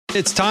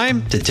It's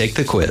time to take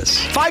the quiz.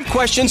 5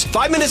 questions,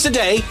 5 minutes a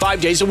day,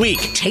 5 days a week.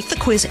 Take the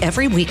quiz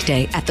every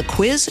weekday at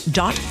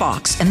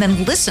thequiz.fox and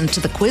then listen to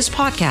the quiz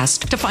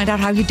podcast to find out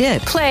how you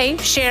did. Play,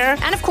 share,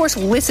 and of course,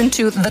 listen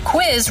to The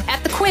Quiz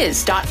at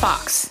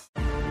thequiz.fox.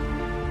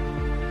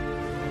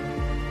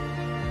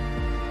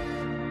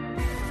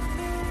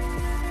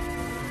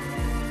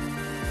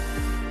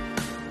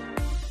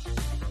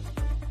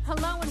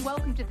 Hello and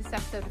welcome to this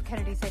episode of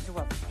Kennedy Saves the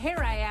World. Here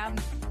I am,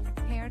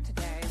 here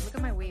today. Look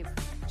at my weave.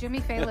 Jimmy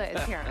Fallon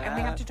is here, and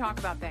we have to talk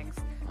about things.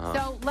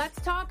 So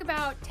let's talk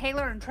about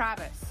Taylor and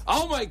Travis.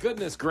 Oh, my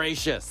goodness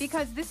gracious.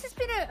 Because this has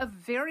been a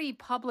very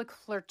public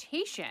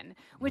flirtation,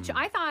 which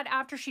I thought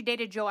after she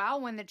dated Joe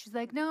Alwyn that she's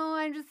like, no,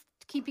 I'm just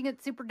keeping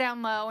it super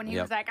down low. And he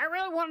was like, I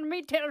really wanted to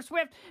meet Taylor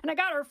Swift, and I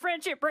got her a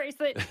friendship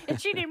bracelet, and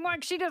she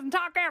doesn't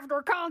talk after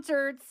her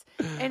concerts.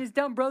 And his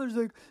dumb brother's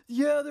like,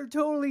 yeah, they're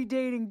totally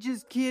dating,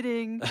 just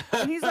kidding.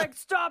 And he's like,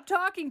 stop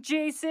talking,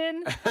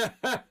 Jason.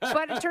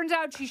 But it turns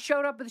out she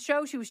showed up at the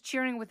show. She was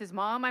cheering with his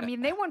mom. I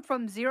mean, they went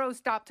from 0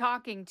 stop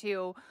talking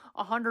to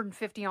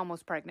 150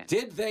 almost pregnant.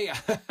 Did they?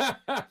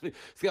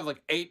 He's got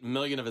like 8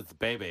 million of his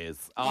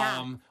babies.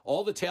 Yeah.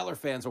 All the Taylor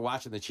fans were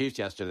watching the Chiefs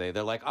yesterday.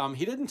 They're like,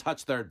 he didn't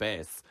touch third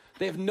base.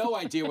 They have no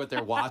idea what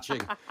they're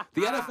watching.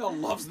 The NFL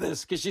loves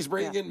this because she's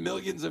bringing in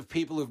millions of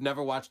people who've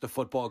never watched a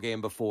football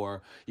game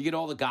before. You get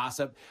all the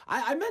gossip.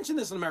 I mentioned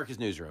this in America's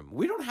Newsroom.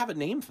 We don't have a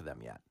name for them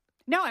yet.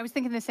 No, I was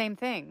thinking the same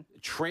thing.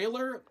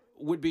 Traylor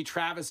would be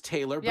Travis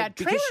Taylor. Yeah, but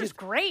because Traylor's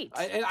great.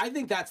 I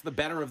think that's the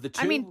better of the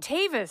two. I mean,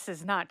 Tavis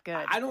is not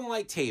good. I don't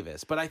like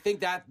Tavis, but I think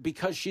that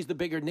because she's the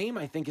bigger name,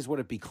 I think is what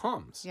it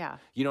becomes. Yeah.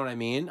 You know what I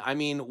mean? I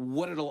mean,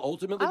 what it'll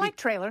ultimately I like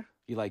be. Traylor.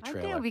 You like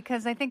Traylor? I do,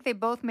 because I think they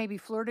both maybe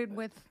flirted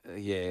with...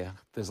 Yeah,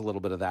 there's a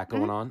little bit of that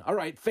going on. All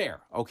right,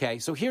 fair. Okay,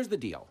 so here's the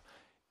deal.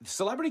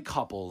 Celebrity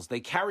couples, they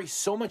carry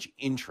so much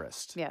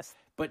interest. Yes.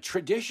 But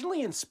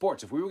traditionally in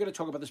sports, if we were going to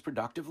talk about this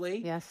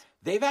productively, Yes.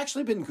 they've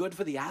actually been good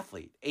for the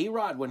athlete.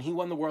 A-Rod, when he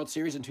won the World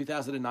Series in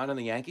 2009 on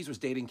the Yankees, was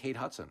dating Kate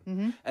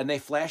Hudson. And they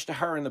flashed to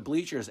her in the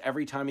bleachers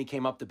every time he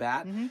came up to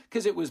bat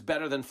because it was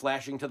better than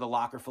flashing to the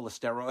locker full of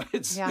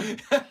steroids. Yeah.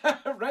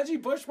 Reggie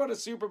Bush won a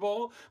Super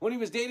Bowl when he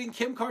was dating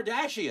Kim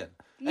Kardashian.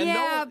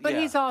 And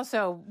he's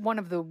also one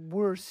of the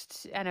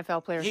worst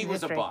NFL players He in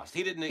was history. a bust.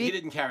 He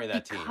didn't carry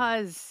that team.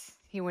 Because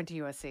he went to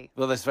USC.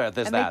 Well, that's fair.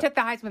 There's And that. they took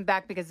the Heisman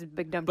back because of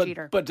big dumb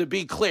cheater. But to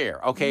be clear,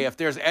 okay, if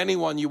there's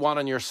anyone you want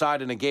on your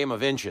side in a game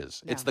of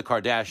inches, it's the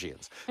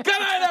Kardashians. Good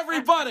night,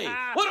 everybody.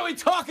 What are we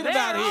talking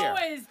about They're here?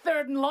 always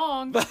third and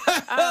long. But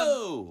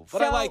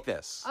I like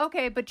this.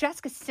 Okay, but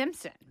Jessica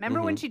Simpson.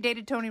 Remember when she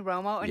dated Tony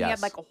Romo and he had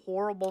Yes. like a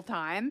horrible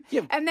time?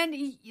 Yeah. And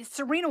then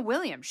Serena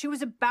Williams, she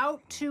was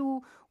about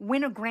to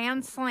win a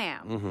Grand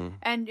Slam.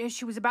 And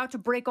she was about to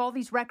break all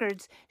these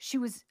records. She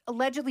was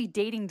allegedly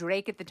dating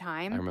Drake at the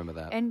time. I remember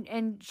that.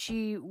 And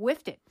she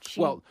whiffed it.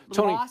 She Tony,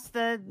 lost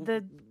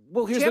the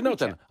well, here's the note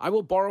then. championship. I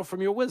will borrow from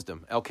your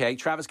wisdom, okay?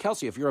 Travis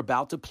Kelce, if you're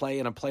about to play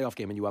in a playoff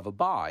game and you have a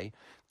bye,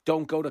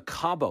 don't go to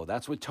Cabo.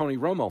 That's what Tony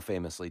Romo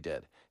famously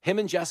did. Him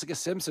and Jessica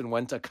Simpson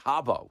went to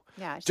Cabo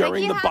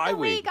during the bye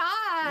week.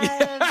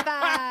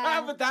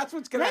 But that's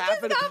what's going to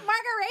happen. Let's just go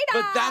margaritas.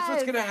 But that's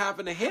what's going to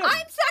happen to him.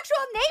 I'm sexual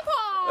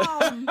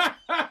napalm.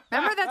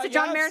 Remember that's what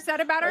John Mayer said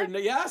about her?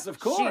 Yes, of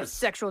course. She's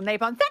sexual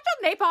napalm.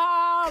 Sexual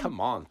napalm. Come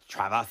on,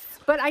 Travis.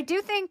 But I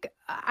think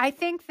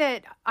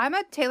that I'm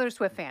a Taylor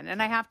Swift fan,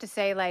 and I have to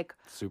say, like,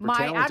 Super my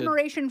talented.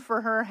 admiration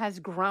for her has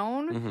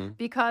grown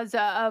because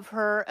of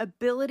her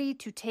ability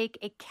to take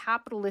a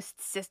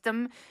capitalist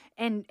system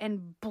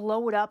and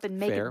blow it up and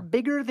make Fair. it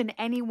bigger than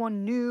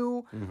anyone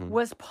knew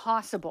was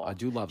possible. I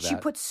do love She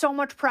that. puts so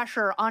much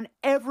pressure on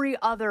every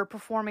other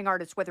performing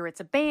artist, whether it's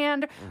a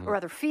band or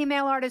other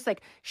female artists.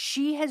 Like,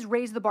 she has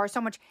raised the bar so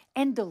much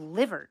and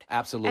delivered.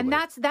 Absolutely. And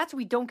that's what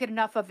we don't get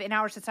enough of in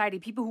our society.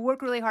 People who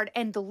work really hard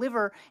and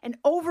deliver and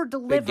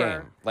over-deliver. Big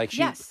game. Like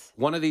yes.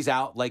 one of these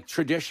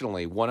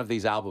traditionally, one of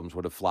these albums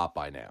would have flopped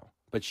by now.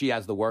 But she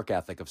has the work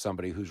ethic of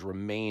somebody who's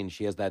remained.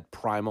 She has that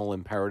primal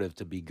imperative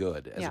to be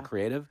good as a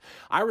creative.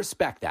 I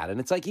respect that. And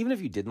it's like, even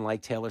if you didn't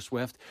like Taylor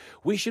Swift,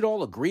 we should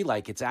all agree,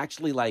 like, it's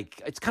actually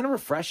like, it's kind of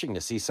refreshing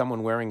to see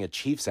someone wearing a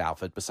Chiefs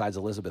outfit besides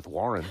Elizabeth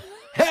Warren.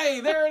 Hey,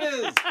 there it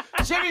is.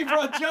 Jimmy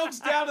brought jokes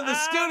down to the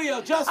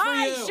studio just for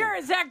you. I sure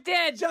as heck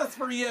did. Just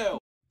for you.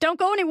 Don't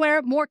go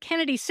anywhere. More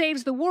Kennedy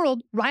Saves the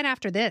World right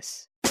after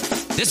this.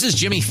 This is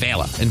Jimmy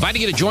Fallon,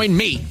 inviting you to join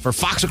me for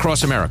Fox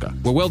Across America,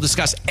 where we'll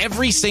discuss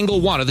every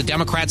single one of the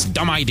Democrats'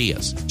 dumb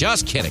ideas.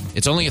 Just kidding.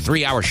 It's only a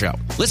 3-hour show.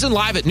 Listen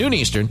live at noon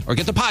Eastern or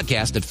get the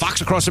podcast at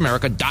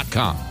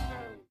foxacrossamerica.com.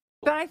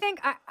 But I think,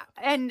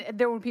 and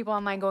there were people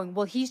online going,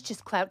 well, he's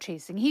just clout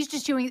chasing. He's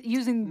just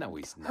using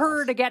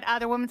her to get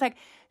other women. It's like,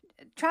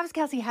 Travis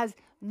Kelce has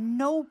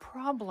no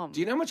problem. Do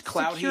you know how much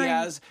clout he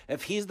has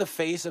if he's the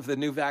face of the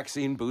new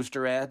vaccine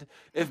booster ad?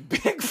 If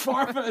Big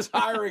Pharma is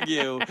hiring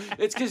you,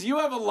 it's because you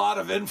have a lot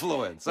of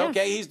influence,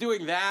 okay? He's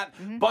doing that.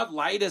 Bud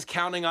Light is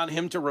counting on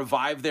him to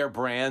revive their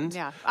brand.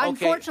 Yeah. Okay.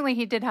 Unfortunately,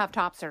 he did have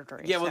top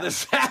surgery. Yeah, well,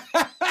 so.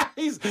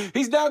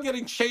 He's now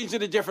getting changed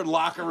in a different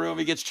locker room.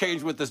 He gets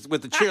changed with the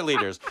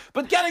cheerleaders.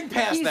 But getting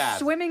past He's that.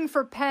 swimming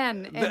for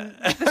Penn in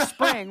the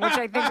spring, which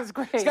I think is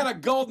great. He's got a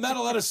gold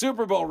medal and a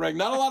Super Bowl ring.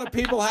 Not a lot of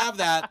people have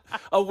that.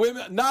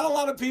 Not a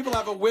lot of people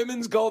have a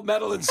women's gold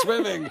medal in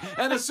swimming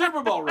and a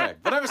Super Bowl ring.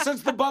 But ever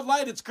since the Bud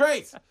Light, it's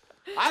great.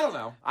 I don't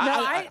know.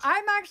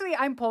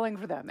 I'm pulling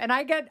for them, and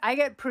I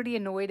get pretty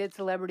annoyed at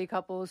celebrity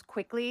couples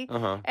quickly.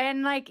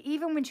 And like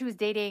even when she was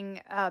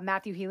dating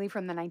Matthew Healy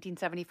from the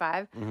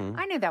 1975,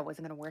 I knew that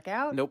wasn't going to work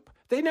out. Nope,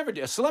 they never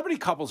do. Celebrity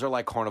couples are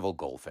like carnival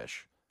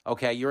goldfish.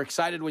 Okay, you're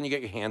excited when you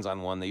get your hands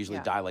on one. They usually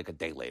die like a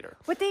day later.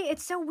 But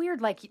it's so weird.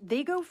 Like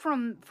they go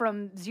from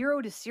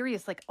zero to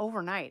serious like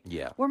overnight.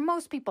 Yeah. Where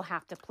most people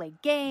have to play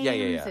games.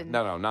 Yeah. And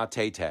No, not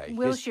Tay-Tay.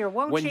 Will she or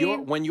won't she?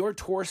 When your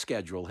tour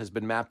schedule has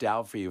been mapped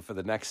out for you for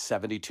the next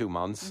 72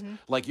 months,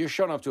 like you're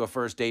showing up to a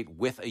first date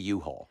with a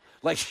U-Haul.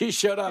 Like she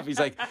showed up. He's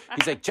like,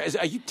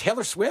 are you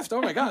Taylor Swift? Oh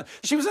my God,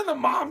 she was in the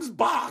mom's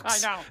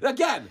box. I know.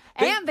 Again.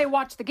 And they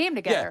watched the game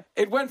together.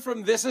 Yeah, it went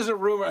from this is a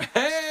rumor.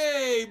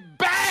 Hey,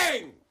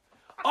 bang.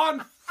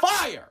 On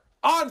fire.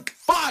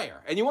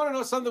 And you want to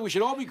know something? We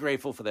should all be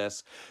grateful for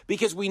this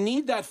because we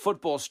need that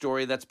football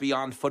story that's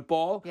beyond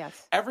football.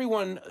 Yes.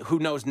 Everyone who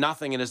knows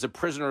nothing and is a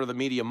prisoner of the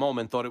media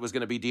moment thought it was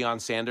going to be Deion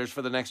Sanders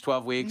for the next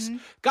 12 weeks.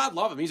 God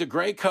love him. He's a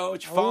great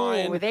coach.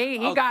 Fine.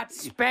 He got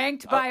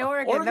spanked by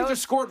Oregon. Oregon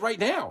just scored right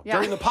now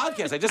during the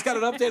podcast. I just got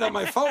an update on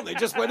my phone. They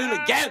just went in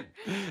again.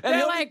 And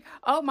they're like,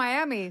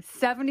 Miami,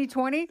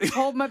 70-20?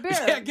 Hold my beer.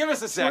 Yeah, give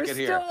us a second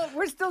here.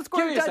 We're still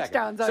scoring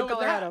touchdowns on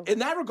Colorado. In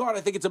that regard,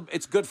 I think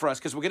it's good for us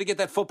because we're going to get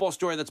that football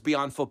story that's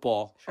beyond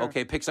football. Sure.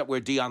 Okay, picks up where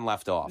Deion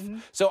left off.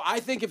 So I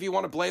think if you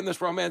want to blame this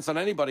romance on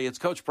anybody, it's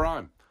Coach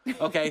Prime.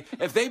 Okay,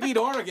 if they beat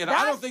Oregon,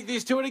 I don't think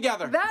these two are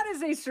together. That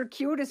is a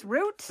circuitous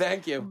route.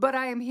 Thank you. But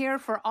I am here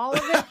for all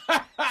of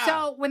it.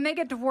 So when they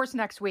get divorced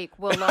next week,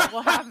 we'll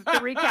have the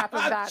recap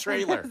of that.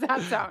 Traylor.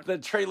 That sound. The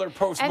Traylor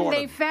postmortem. And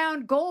they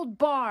found gold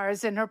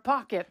bars in her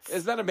pockets.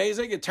 Isn't that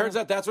amazing? It turns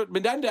out that's what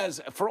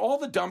Menendez, for all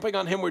the dumping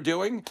on him we're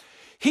doing,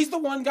 he's the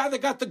one guy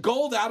that got the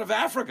gold out of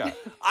Africa.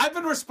 I've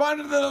been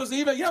responding to those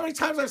emails. You know how many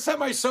times I've sent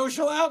my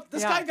social out?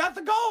 This guy got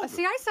the gold.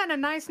 See, I sent a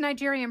nice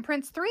Nigerian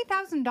prince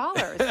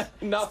 $3,000.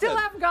 Nothing. Still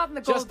haven't gotten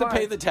the gold just to bars.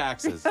 pay the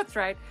taxes. That's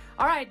right.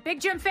 All right, Big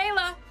Jim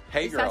Fela.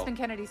 Hey, This girl. has been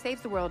Kennedy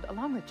Saves the World,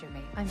 along with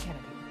Jimmy. I'm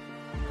Kennedy.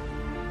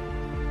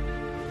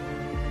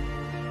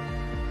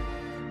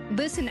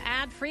 Listen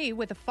ad-free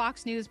with a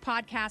Fox News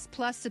Podcast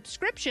Plus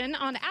subscription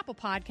on Apple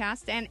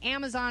Podcasts, and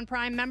Amazon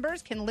Prime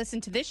members can listen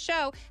to this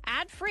show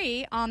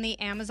ad-free on the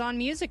Amazon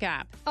Music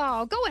app.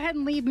 Oh, go ahead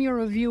and leave me a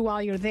review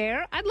while you're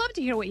there. I'd love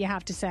to hear what you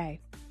have to say.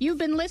 You've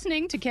been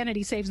listening to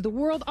Kennedy Saves the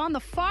World on the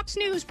Fox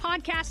News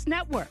Podcast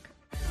Network.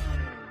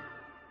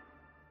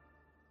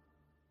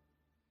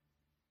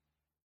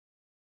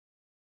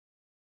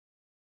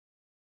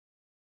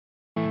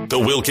 The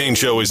Will Cain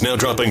Show is now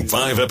dropping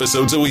 5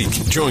 episodes a week.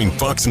 Join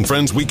Fox and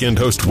Friends weekend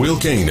host Will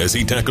Cain as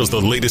he tackles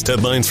the latest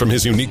headlines from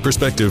his unique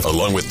perspective,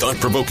 along with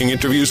thought-provoking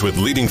interviews with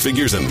leading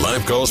figures and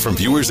live calls from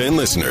viewers and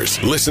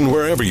listeners. Listen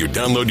wherever you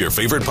download your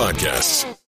favorite podcasts.